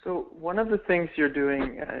one of the things you're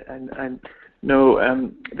doing, I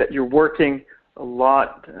know that you're working a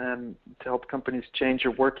lot to help companies change.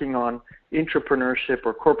 You're working on intrapreneurship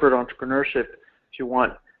or corporate entrepreneurship, if you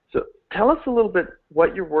want. So tell us a little bit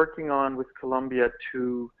what you're working on with Columbia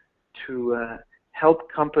to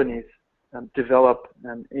help companies develop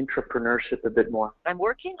intrapreneurship a bit more. I'm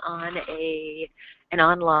working on an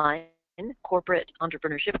online corporate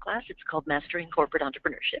entrepreneurship class. It's called Mastering Corporate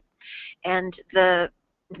Entrepreneurship. And the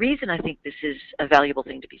reason I think this is a valuable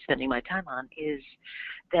thing to be spending my time on is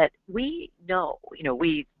that we know,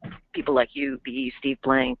 we, people like you, B, Steve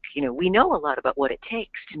Blank, we know a lot about what it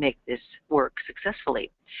takes to make this work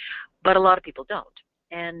successfully, but a lot of people don't.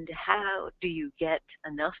 And how do you get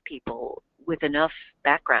enough people with enough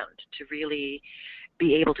background to really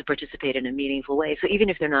be able to participate in a meaningful way? So even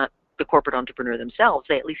if they're not the corporate entrepreneur themselves,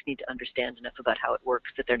 they at least need to understand enough about how it works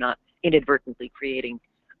that they're not inadvertently creating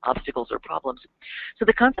obstacles or problems. So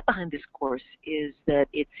the concept behind this course is that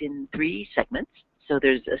it's in 3 segments. So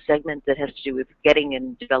there's a segment that has to do with getting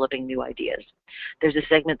and developing new ideas. There's a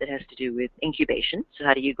segment that has to do with incubation. So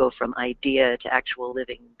how do you go from idea to actual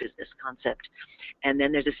living business concept? And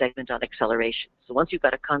then there's a segment on acceleration. So once you've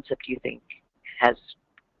got a concept you think has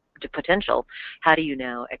the potential, how do you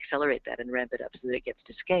now accelerate that and ramp it up so that it gets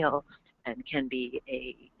to scale and can be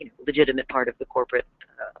a legitimate part of the corporate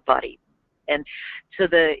body? And so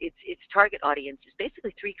its target audience is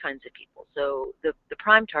basically 3 kinds of people. So the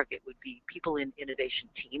prime target would be people in innovation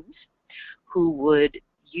teams who would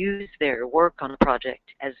use their work on a project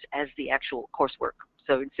as the actual coursework.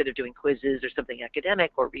 So instead of doing quizzes or something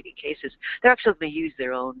academic or reading cases, they're actually going to use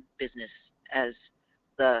their own business as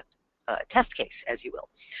the test case, as you will.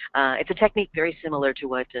 It's a technique very similar to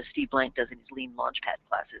what Steve Blank does in his Lean Launchpad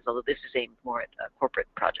classes, although this is aimed more at a corporate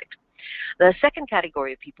project. The second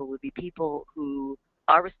category of people would be people who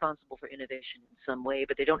are responsible for innovation in some way,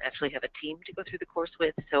 but they don't actually have a team to go through the course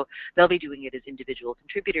with, so they'll be doing it as individual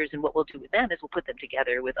contributors, and what we'll do with them is we'll put them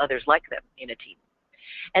together with others like them in a team.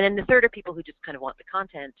 And then the third are people who just kind of want the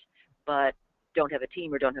content, but don't have a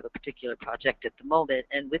team or don't have a particular project at the moment.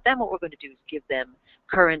 And with them, what we're going to do is give them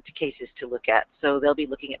current cases to look at. So they'll be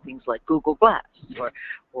looking at things like Google Glass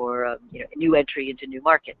or new entry into new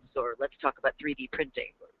markets, or let's talk about 3D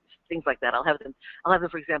printing, or things like that. I'll have them,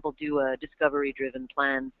 for example, do a discovery-driven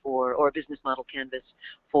plan or a business model canvas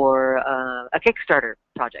for a Kickstarter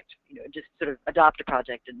project. Just sort of adopt a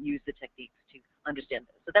project and use the techniques to understand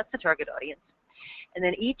this. So that's the target audience. And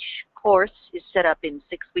then each course is set up in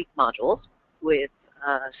 6-week modules with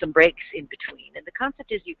some breaks in between. And the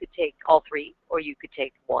concept is you could take all 3 or you could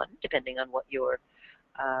take 1, depending on what your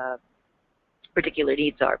particular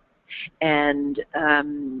needs are. And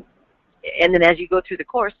then as you go through the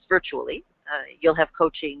course virtually, you'll have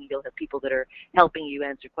coaching, you'll have people that are helping you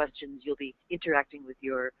answer questions, you'll be interacting with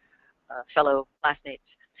your fellow classmates.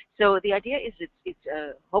 So the idea is it's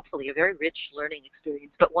hopefully a very rich learning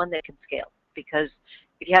experience, but one that can scale. Because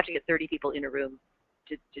if you have to get 30 people in a room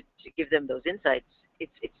to give them those insights,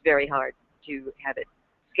 it's very hard to have it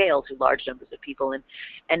scale to large numbers of people.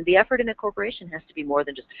 And the effort in a corporation has to be more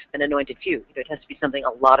than just an anointed few. It has to be something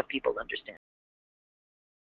a lot of people understand.